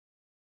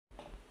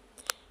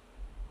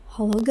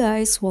Hello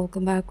guys,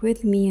 welcome back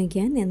with me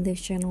again in this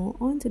channel.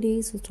 On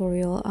today's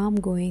tutorial, I'm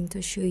going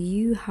to show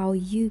you how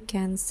you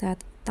can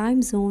set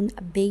time zone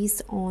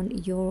based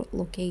on your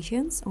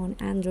locations on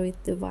Android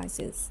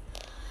devices.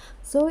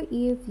 So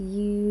if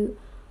you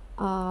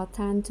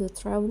tend to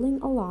traveling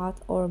a lot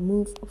or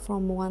move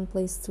from one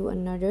place to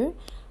another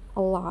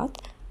a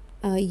lot,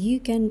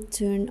 you can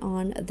turn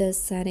on the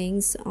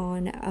settings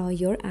on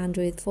your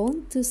Android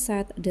phone to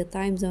set the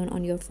time zone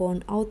on your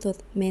phone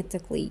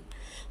automatically.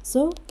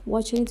 So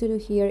what you need to do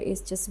here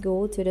is just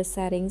go to the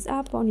settings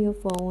app on your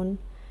phone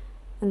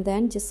and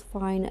then just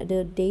find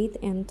the date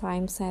and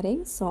time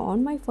settings. So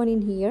on my phone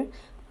in here,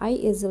 I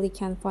easily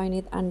can find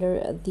it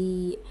under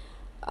the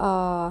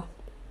uh,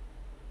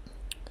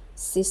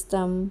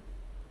 system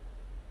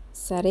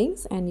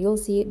settings, and you'll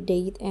see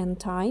date and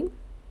time.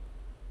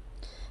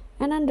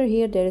 And under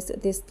here there is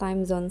this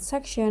time zone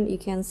section. You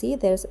can see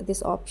there's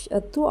this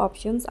two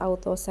options: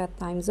 auto set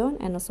time zone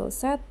and also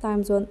set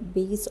time zone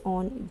based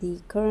on the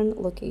current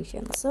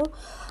location. So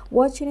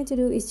what you need to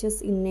do is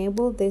just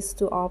enable these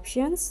two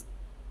options,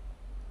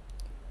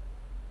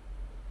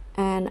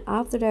 and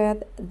after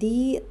that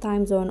the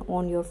time zone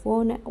on your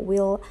phone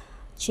will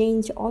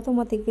change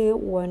automatically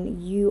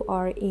when you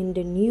are in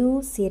the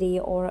new city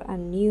or a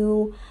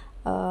new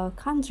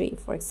country,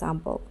 for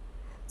example.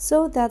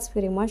 So that's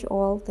pretty much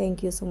all.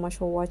 Thank you so much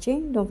for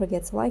watching. Don't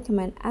forget to like,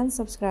 comment, and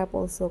subscribe.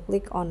 Also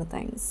click on the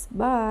thanks.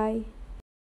 Bye.